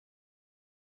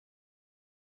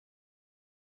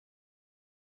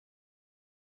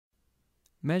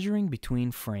Measuring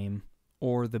between frame,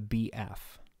 or the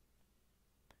BF.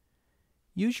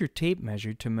 Use your tape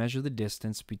measure to measure the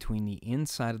distance between the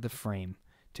inside of the frame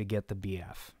to get the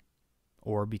BF,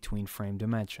 or between frame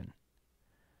dimension.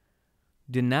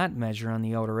 Do not measure on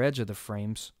the outer edge of the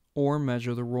frames or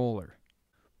measure the roller.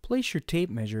 Place your tape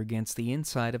measure against the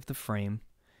inside of the frame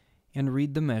and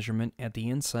read the measurement at the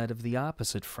inside of the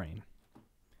opposite frame.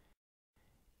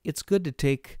 It's good to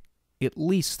take at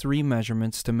least 3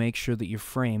 measurements to make sure that your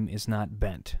frame is not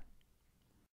bent.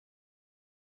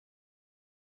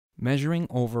 Measuring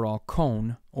overall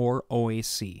cone, or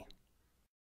OAC.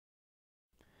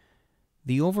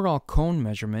 The overall cone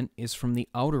measurement is from the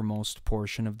outermost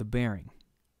portion of the bearing.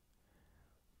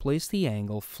 Place the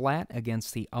angle flat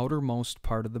against the outermost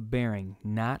part of the bearing,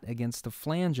 not against the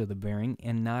flange of the bearing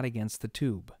and not against the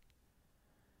tube.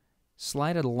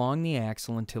 Slide it along the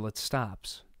axle until it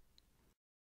stops.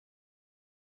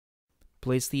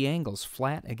 Place the angles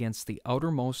flat against the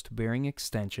outermost bearing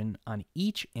extension on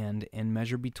each end and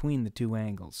measure between the 2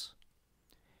 angles.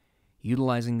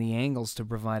 Utilizing the angles to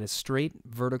provide a straight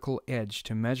vertical edge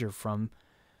to measure from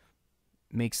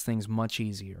makes things much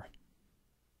easier.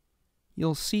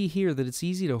 You'll see here that it's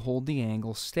easy to hold the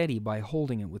angle steady by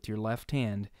holding it with your left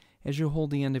hand as you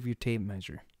hold the end of your tape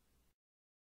measure.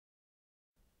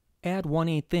 Add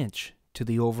 1/8 inch to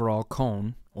the overall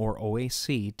cone, or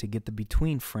OAC, to get the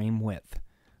between frame width,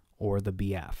 or the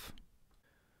BF.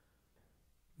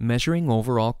 Measuring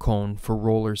overall cone for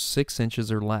rollers 6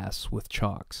 inches or less with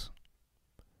chalks.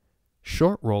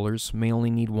 Short rollers may only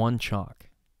need 1 chalk.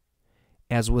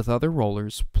 As with other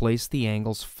rollers, place the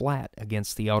angles flat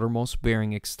against the outermost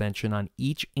bearing extension on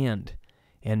each end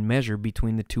and measure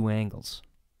between the 2 angles.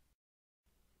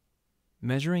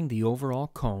 Measuring the overall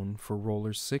cone for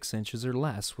rollers 6 inches or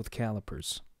less with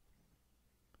calipers.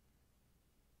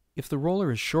 If the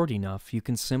roller is short enough, you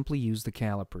can simply use the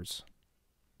calipers.